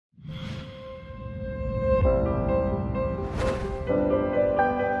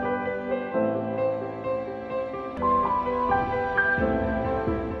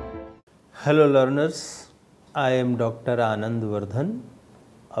Hello learners, I am Dr. Anand Vardhan,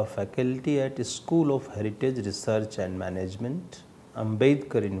 a faculty at School of Heritage Research and Management,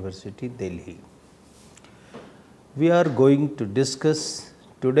 Ambedkar University, Delhi. We are going to discuss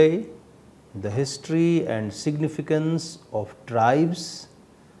today the history and significance of tribes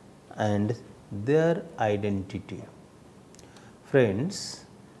and their identity. Friends,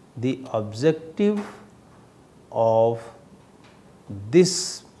 the objective of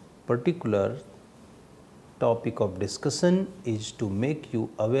this particular topic of discussion is to make you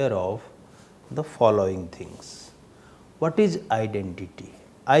aware of the following things. What is identity?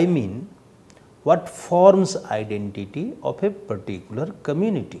 I mean, what forms identity of a particular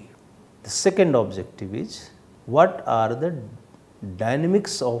community? The second objective is, what are the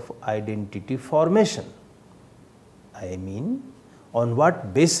dynamics of identity formation? I mean, on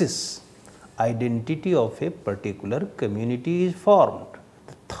what basis identity of a particular community is formed?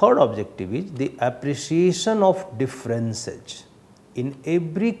 The third objective is the appreciation of differences. In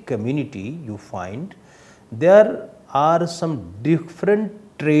every community you find there are some different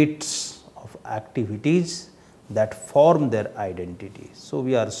traits of activities that form their identity. So,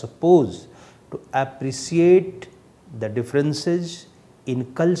 we are supposed to appreciate the differences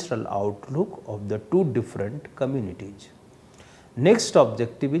in cultural outlook of the two different communities. Next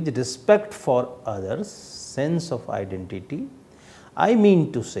objective is respect for others, sense of identity. I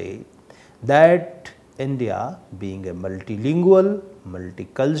mean to say that India, being a multilingual,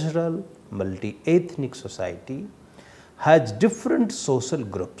 multicultural, multi-ethnic society, has different social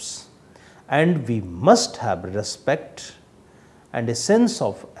groups, and we must have respect and a sense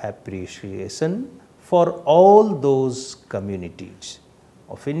of appreciation for all those communities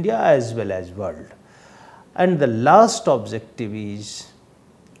of India as well as world. And the last objective is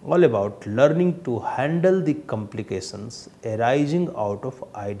all about learning to handle the complications arising out of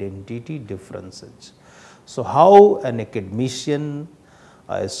identity differences. So, how an academician,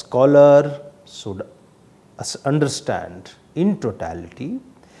 a scholar should understand in totality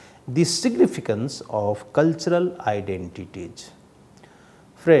the significance of cultural identities.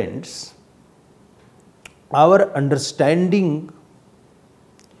 Friends, our understanding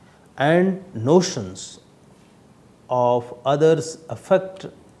and notions of others affect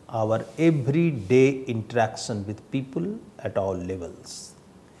our everyday interaction with people at all levels.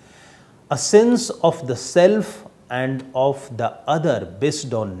 A sense of the self and of the other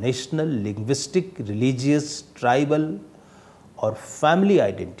based on national, linguistic, religious, tribal or family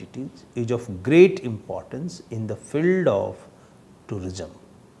identities is of great importance in the field of tourism,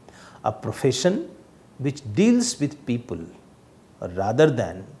 a profession which deals with people rather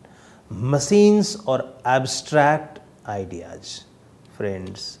than machines or abstract ideas.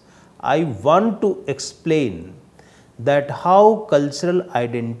 Friends, I want to explain that how cultural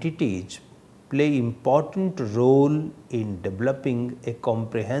identities play important role in developing a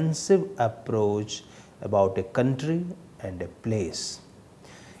comprehensive approach about a country and a place.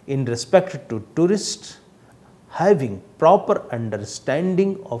 In respect to tourists, having proper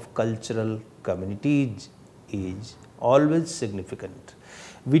understanding of cultural communities is always significant.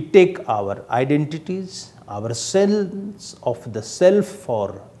 We take our identities, our sense of the self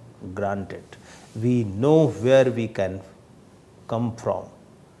for granted. We know where we can come from,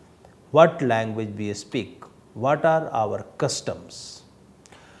 what language we speak, what are our customs.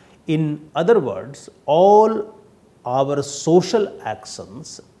 In other words, all our social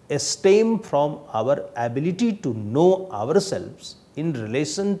actions stem from our ability to know ourselves in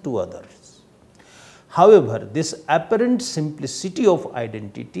relation to others. However, this apparent simplicity of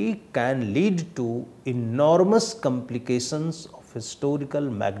identity can lead to enormous complications of historical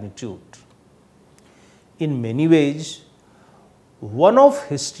magnitude. In many ways, one of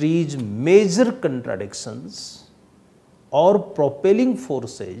history's major contradictions or propelling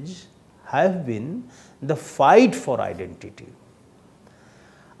forces have been the fight for identity.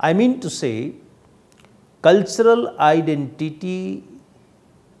 I mean to say, cultural identity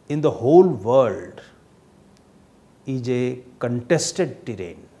in the whole world is a contested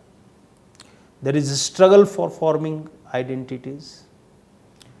terrain. There is a struggle for forming identities.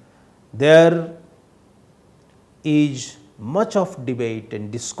 There is much of debate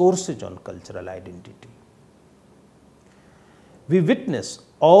and discourses on cultural identity. We witness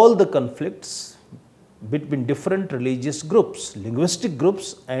all the conflicts between different religious groups, linguistic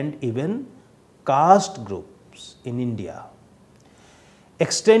groups and even caste groups in India.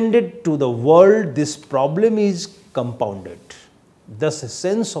 Extended to the world, this problem is compounded. Thus, a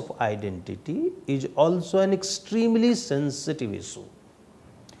sense of identity is also an extremely sensitive issue.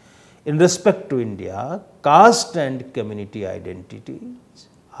 In respect to India, caste and community identities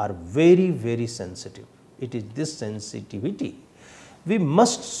are very sensitive. It is this sensitivity we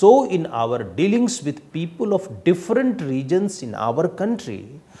must show in our dealings with people of different regions in our country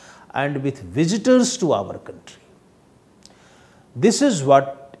and with visitors to our country. This is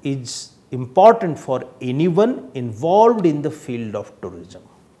what is important for anyone involved in the field of tourism.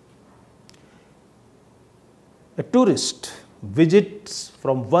 A tourist visits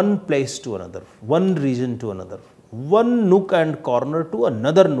from one place to another, one region to another, one nook and corner to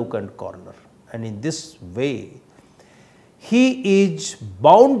another nook and corner, and in this way he is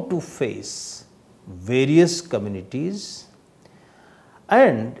bound to face various communities,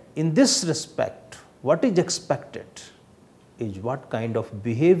 and in this respect what is expected is what kind of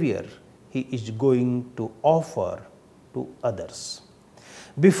behavior he is going to offer to others.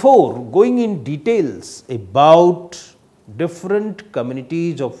 Before going in details about different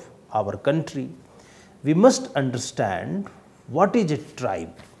communities of our country, we must understand what is a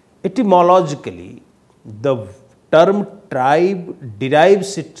tribe. Etymologically, the term tribe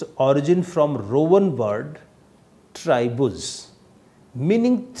derives its origin from Roman word tribus,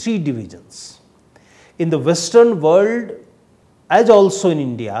 meaning three divisions. In the Western world, as also in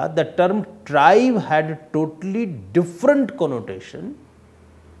India, the term tribe had a totally different connotation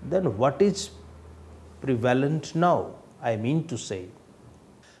than what is prevalent now. I mean to say,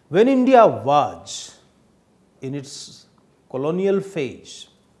 when India was in its colonial phase,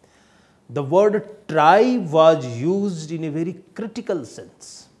 the word tribe was used in a very critical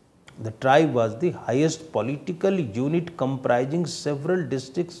sense. The tribe was the highest political unit comprising several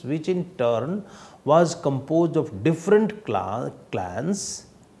districts, which in turn was composed of different clans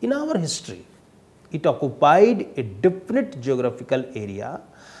in our history. It occupied a definite geographical area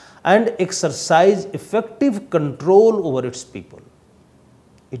and exercised effective control over its people.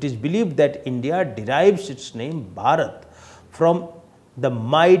 It is believed that India derives its name Bharat from the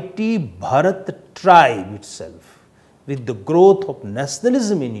mighty Bharat tribe itself. With the growth of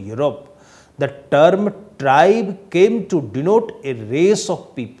nationalism in Europe, the term tribe came to denote a race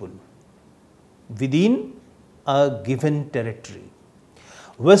of people within a given territory.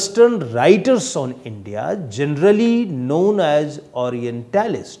 Western writers on India, generally known as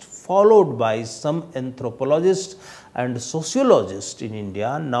Orientalists, followed by some anthropologists and sociologists in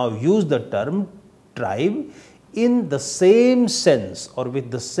India, now use the term tribe in the same sense or with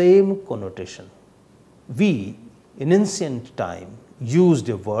the same connotation. We, in ancient time, used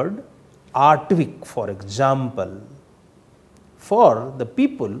a word, Artvik, for example, for the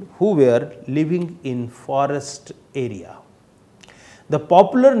people who were living in forest area. The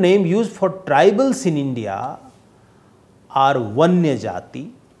popular name used for tribals in India are Vanya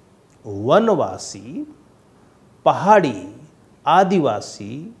Jati, Vanvasi, Pahadi,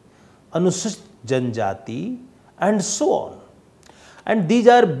 Adivasi, Anusuchit Janjati, and so on. And these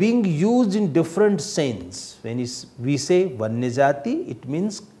are being used in different sense. When we say Vanya Jati, it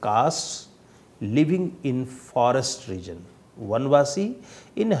means castes living in forest region. Vanvasi,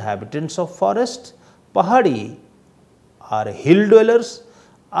 inhabitants of forest. Pahadi are hill dwellers.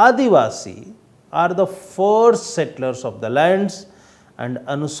 Adivasi are the first settlers of the lands, and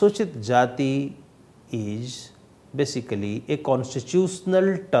Anusuchit Jati is basically a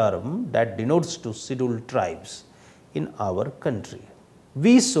constitutional term that denotes to scheduled tribes in our country.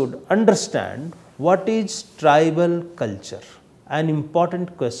 We should understand what is tribal culture. An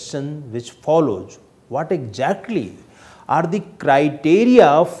important question which follows: what exactly are the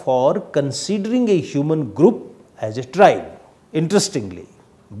criteria for considering a human group as a tribe? Interestingly,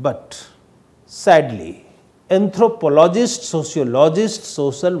 but sadly, anthropologists, sociologists,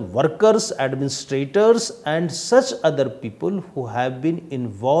 social workers, administrators, and such other people who have been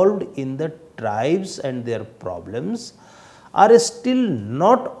involved in the tribes and their problems are still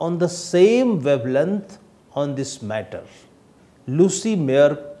not on the same wavelength on this matter. Lucy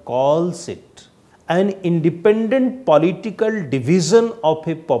Mayer calls it an independent political division of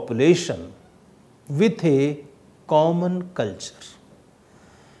a population with a common culture.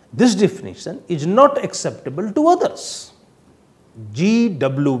 This definition is not acceptable to others.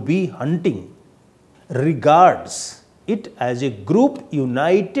 G.W.B. Hunting regards it as a group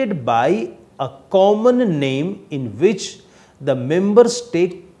united by a common name in which the members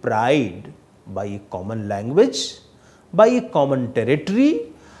take pride, by a common language, by a common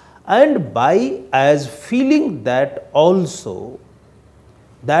territory, and by as feeling that also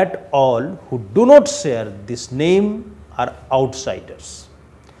that all who do not share this name are outsiders.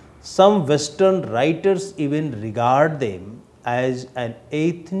 Some Western writers even regard them as an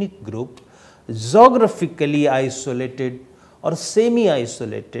ethnic group geographically isolated or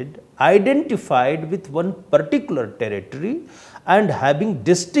semi-isolated, identified with one particular territory and having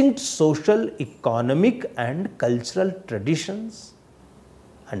distinct social, economic and cultural traditions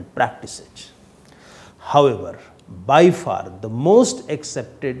and practices. However, by far the most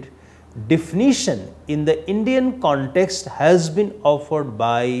accepted definition in the Indian context has been offered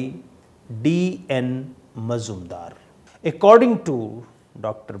by D.N. Mazumdar. According to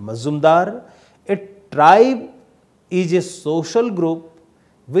Dr. Mazumdar, a tribe is a social group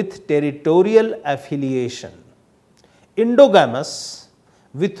with territorial affiliation, endogamous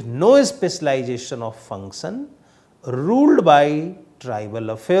with no specialization of function, ruled by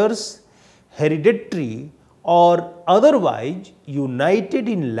tribal affairs, hereditary or otherwise united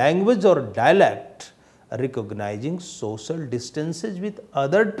in language or dialect, recognizing social distances with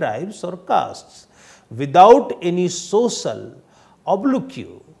other tribes or castes without any social obloquy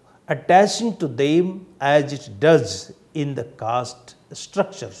attaching to them as it does in the caste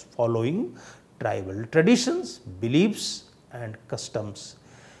structures, following tribal traditions, beliefs and customs.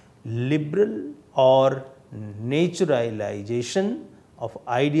 Liberal or naturalization of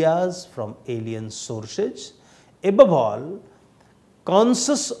ideas from alien sources, above all,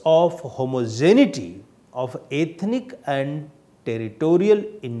 conscious of homogeneity of ethnic and territorial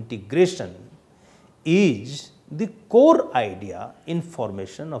integration is the core idea in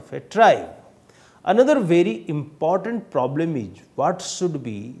formation of a tribe. Another very important problem is what should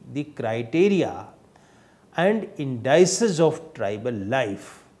be the criteria and indices of tribal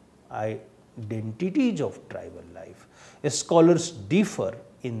life, identities of tribal life. Scholars differ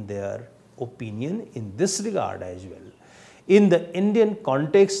in their opinion in this regard as well. In the Indian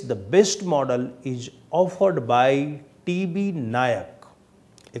context, the best model is offered by T.B. Nayak.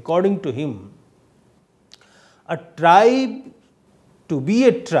 According to him, a tribe, to be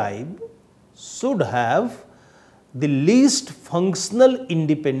a tribe, should have the least functional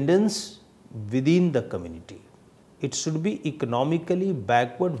independence within the community. It should be economically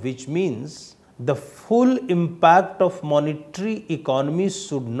backward, which means the full impact of monetary economy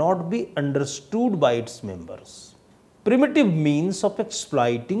should not be understood by its members. Primitive means of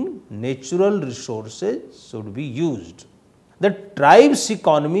exploiting natural resources should be used. The tribe's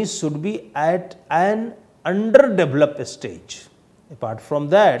economy should be at an underdeveloped stage. Apart from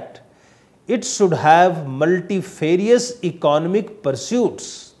that, it should have multifarious economic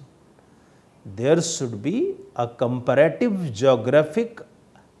pursuits. There should be a comparative geographic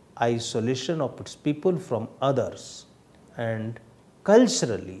isolation of its people from others, and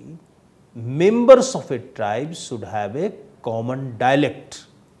culturally, members of a tribe should have a common dialect,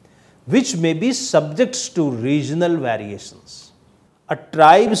 which may be subject to regional variations. A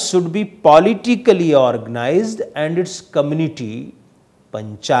tribe should be politically organized and its community,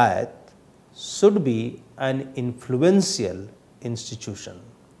 panchayat, should be an influential institution.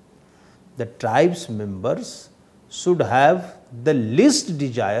 The tribe's members should have the least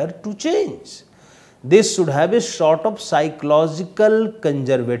desire to change. They should have a sort of psychological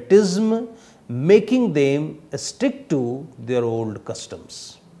conservatism, making them stick to their old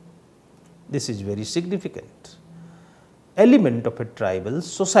customs. This is very significant element of a tribal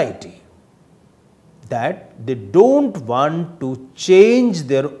society, that they don't want to change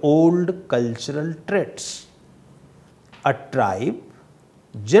their old cultural traits. A tribe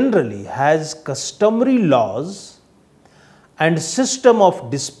generally has customary laws and system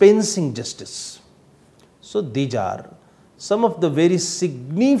of dispensing justice. So these are some of the very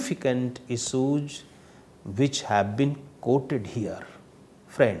significant issues which have been quoted here.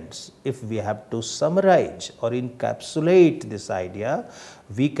 Friends, if we have to summarize or encapsulate this idea,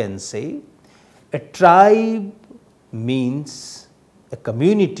 we can say a tribe means a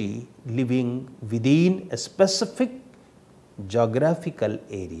community living within a specific geographical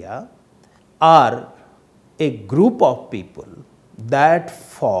area, or a group of people that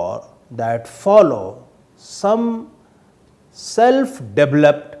follow some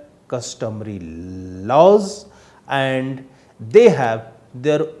self-developed customary laws, and they have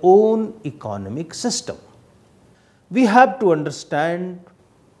their own economic system. We have to understand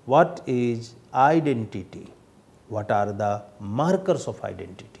what is identity, what are the markers of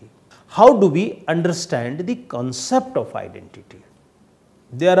identity. How do we understand the concept of identity?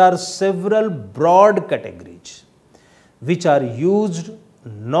 There are several broad categories which are used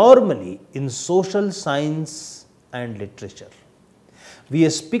normally in social science and literature. We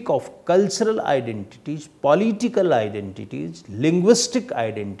speak of cultural identities, political identities, linguistic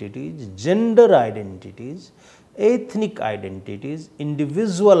identities, gender identities, ethnic identities,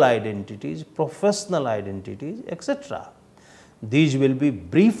 individual identities, professional identities, etc. These will be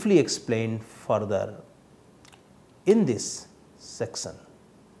briefly explained further in this section.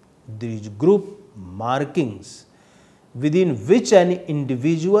 These group markings within which an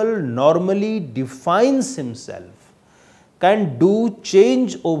individual normally defines himself can do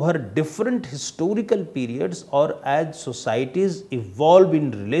change over different historical periods or as societies evolve in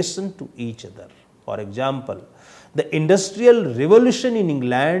relation to each other. For example, the Industrial Revolution in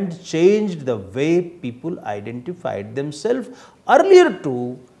England changed the way people identified themselves earlier to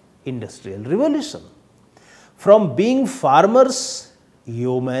Industrial Revolution. From being farmers,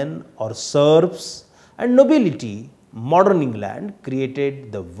 yeomen or serfs and nobility, modern England created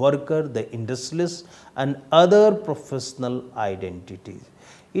the worker, the industrialist and other professional identities.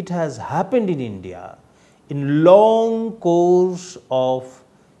 It has happened in India in long course of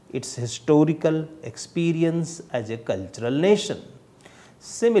its historical experience as a cultural nation.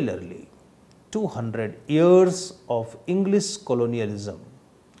 Similarly, 200 years of English colonialism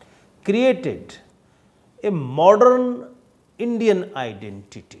created a modern Indian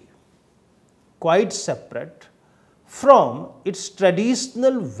identity, quite separate from its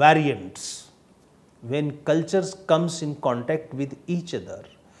traditional variants. When cultures comes in contact with each other,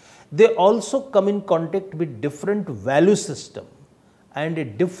 they also come in contact with different value system and a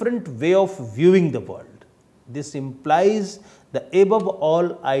different way of viewing the world. This implies the above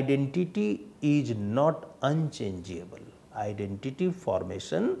all identity is not unchangeable. Identity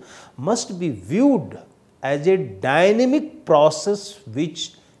formation must be viewed as a dynamic process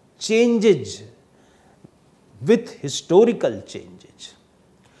which changes with historical changes.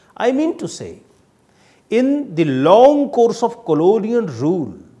 I mean to say, in the long course of colonial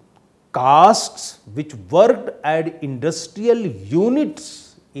rule, castes which worked as industrial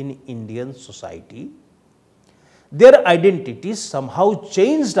units in Indian society, their identities somehow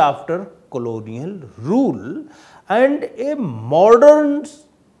changed after colonial rule and a modern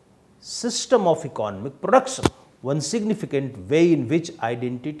system of economic production. One significant way in which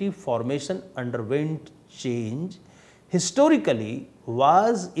identity formation underwent change historically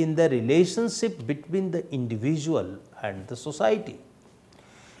was in the relationship between the individual and the society.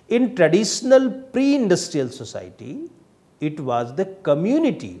 In traditional pre-industrial society, it was the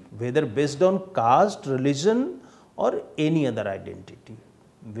community, whether based on caste, religion or any other identity,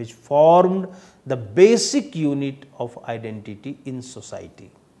 which formed the basic unit of identity in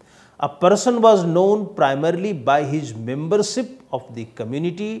society. A person was known primarily by his membership of the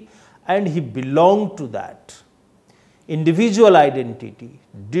community and he belonged to that. Individual identity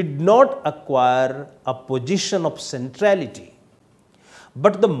did not acquire a position of centrality.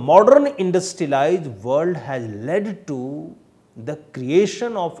 But the modern industrialized world has led to the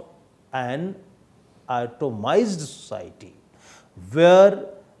creation of an atomized society where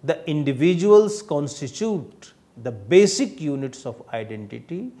the individuals constitute the basic units of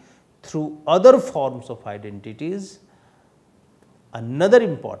identity through other forms of identities. Another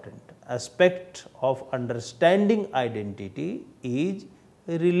important aspect of understanding identity is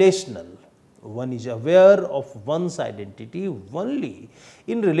relational. One is aware of one's identity only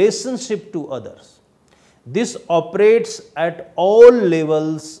in relationship to others. This operates at all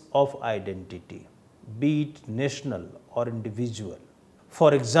levels of identity, be it national or individual.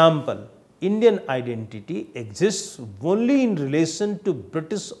 For example, Indian identity exists only in relation to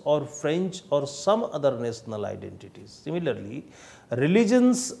British or French or some other national identities. Similarly,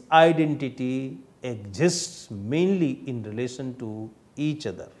 religion's identity exists mainly in relation to each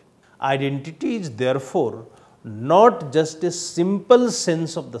other. Identity is therefore not just a simple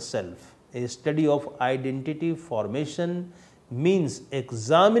sense of the self. A study of identity formation means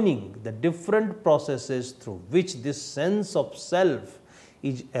examining the different processes through which this sense of self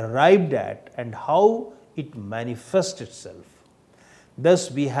is arrived at and how it manifests itself.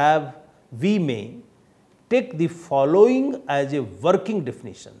 Thus, we may take the following as a working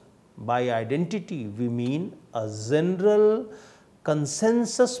definition. By identity, we mean a general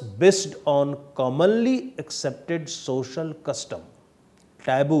consensus based on commonly accepted social custom,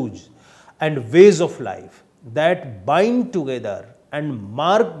 taboos and ways of life that bind together and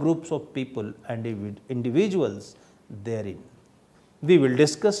mark groups of people and individuals therein. We will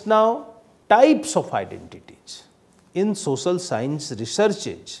discuss now types of identities. In social science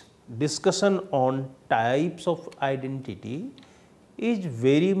researches, discussion on types of identity is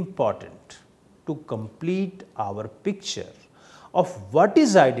very important to complete our picture of what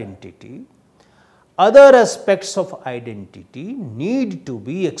is identity. Other aspects of identity need to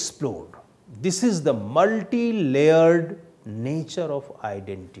be explored. This is the multi-layered nature of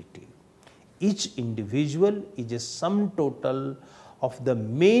identity. Each individual is a sum total of the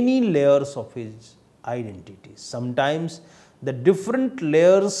many layers of his identity. Sometimes the different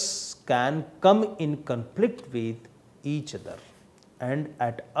layers can come in conflict with each other. and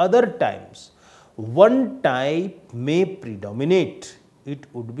at other times one type may predominate, it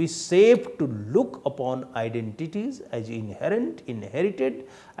would be safe to look upon identities as inherent, inherited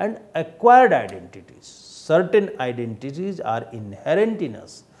and acquired identities. Certain identities are inherent in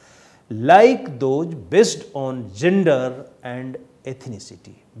us, like those based on gender and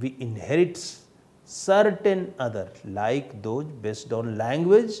ethnicity. We inherit certain other, like those based on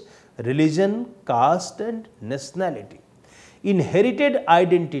language, religion, caste and nationality. Inherited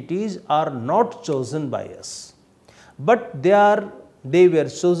identities are not chosen by us, but they were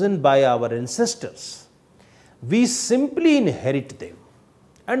chosen by our ancestors. We simply inherit them,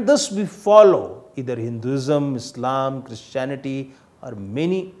 and thus we follow either Hinduism, Islam, Christianity or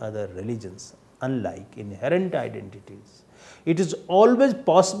many other religions. Unlike inherent identities, it is always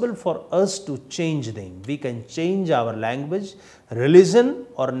possible for us to change them. We can change our language, religion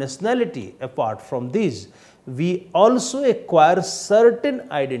or nationality. Apart from these, we also acquire certain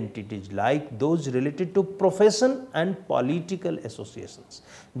identities like those related to profession and political associations.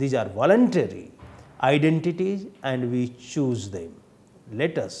 These are voluntary identities and we choose them.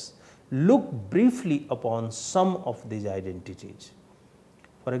 Let us look briefly upon some of these identities.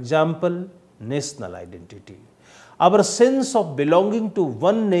 For example, national identity. Our sense of belonging to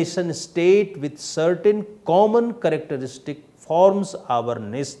one nation state with certain common characteristics forms our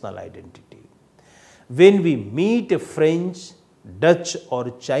national identity. When we meet a French, Dutch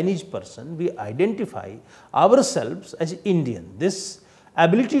or Chinese person, we identify ourselves as Indian. This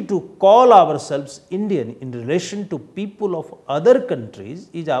ability to call ourselves Indian in relation to people of other countries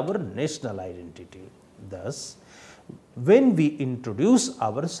is our national identity. Thus, when we introduce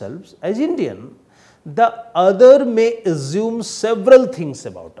ourselves as Indian, the other may assume several things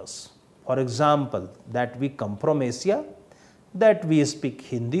about us. For example, that we come from Asia, that we speak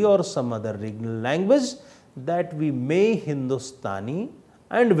Hindi or some other regional language, that we may Hindustani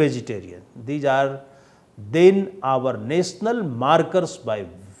and vegetarian. These are then our national markers by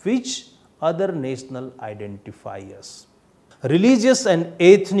which other national identify us. Religious and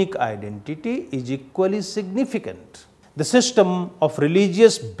ethnic identity is equally significant. The system of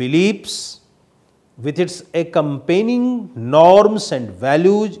religious beliefs with its accompanying norms and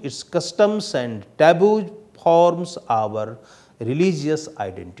values, its customs and taboos forms our religious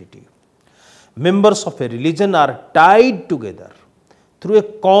identity. Members of a religion are tied together through a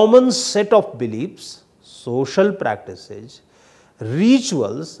common set of beliefs, social practices,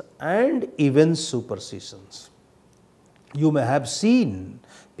 rituals and even superstitions. You may have seen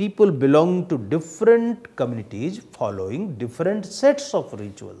people belong to different communities following different sets of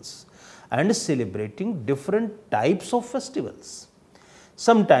rituals and celebrating different types of festivals.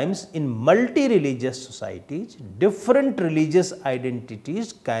 Sometimes in multi-religious societies, different religious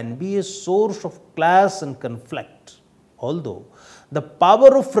identities can be a source of clash and conflict. Although the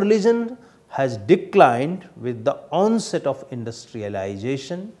power of religion has declined with the onset of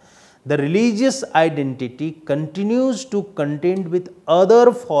industrialization, the religious identity continues to contend with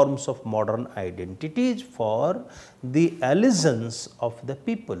other forms of modern identities for the allegiance of the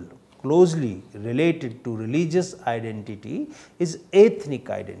people. Closely related to religious identity is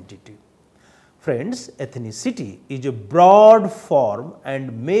ethnic identity. Friends, ethnicity is a broad form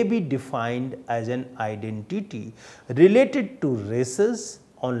and may be defined as an identity related to races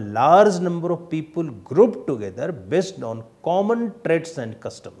on large number of people grouped together based on common traits and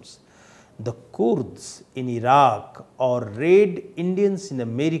customs. The Kurds in Iraq or Red Indians in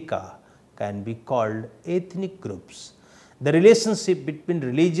America can be called ethnic groups. The relationship between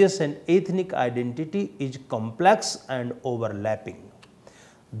religious and ethnic identity is complex and overlapping.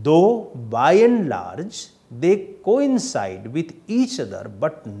 Though by and large they coincide with each other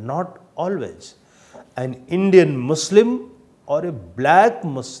but not always. An Indian Muslim or a black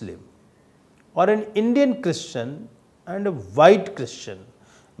Muslim or an Indian Christian and a white Christian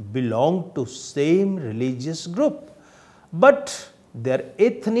belong to same religious group, but their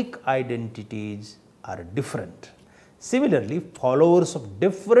ethnic identities are different. Similarly, followers of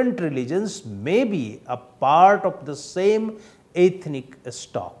different religions may be a part of the same ethnic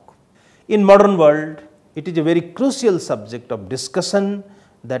stock. In modern world, it is a very crucial subject of discussion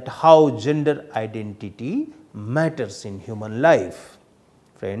that how gender identity matters in human life.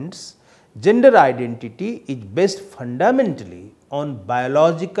 Friends, gender identity is based fundamentally on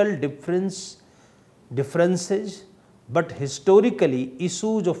biological differences, but historically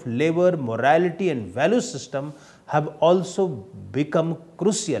issues of labor, morality and value system have also become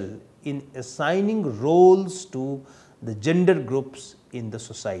crucial in assigning roles to the gender groups in the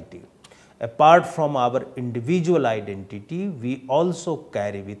society. Apart from our individual identity, we also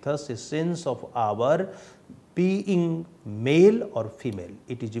carry with us a sense of our being male or female.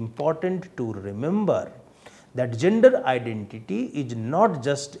 It is important to remember that gender identity is not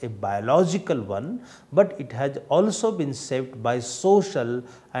just a biological one, but it has also been shaped by social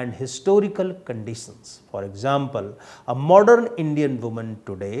and historical conditions. For example, a modern Indian woman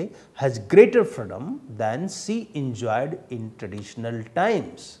today has greater freedom than she enjoyed in traditional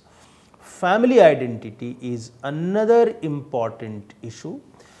times. Family identity is another important issue.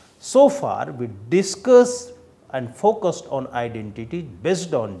 So far, we discussed and focused on identity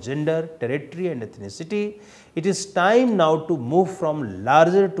based on gender, territory and ethnicity. It is time now to move from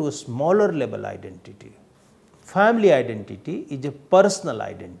larger to a smaller level identity. Family identity is a personal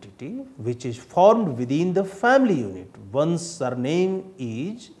identity which is formed within the family unit. One's surname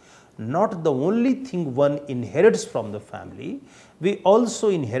is not the only thing one inherits from the family. We also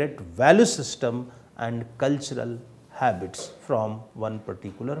inherit value system and cultural habits from one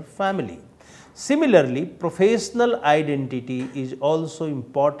particular family. Similarly, professional identity is also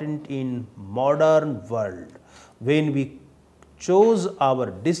important in modern world. When we chose our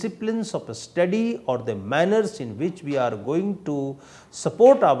disciplines of study or the manners in which we are going to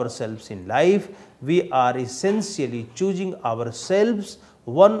support ourselves in life, we are essentially choosing ourselves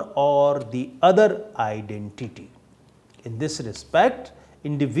one or the other identity. In this respect,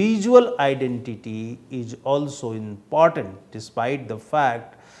 individual identity is also important despite the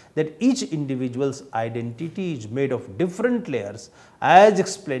fact that each individual's identity is made of different layers as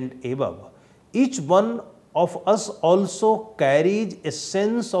explained above. Each one of us also carries a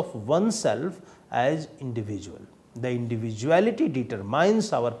sense of oneself as individual. The individuality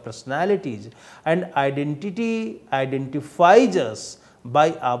determines our personalities and identity identifies us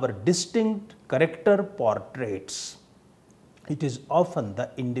by our distinct character portraits. It is often the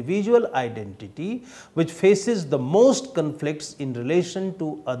individual identity which faces the most conflicts in relation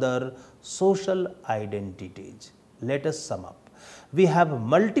to other social identities. Let us sum up. We have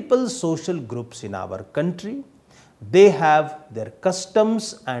multiple social groups in our country. They have their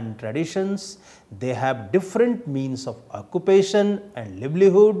customs and traditions. They have different means of occupation and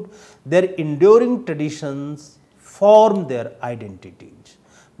livelihood. Their enduring traditions form their identities.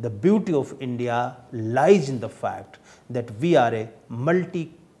 The beauty of India lies in the fact that we are a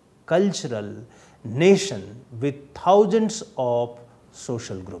multicultural nation with thousands of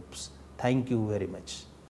social groups. Thank you very much.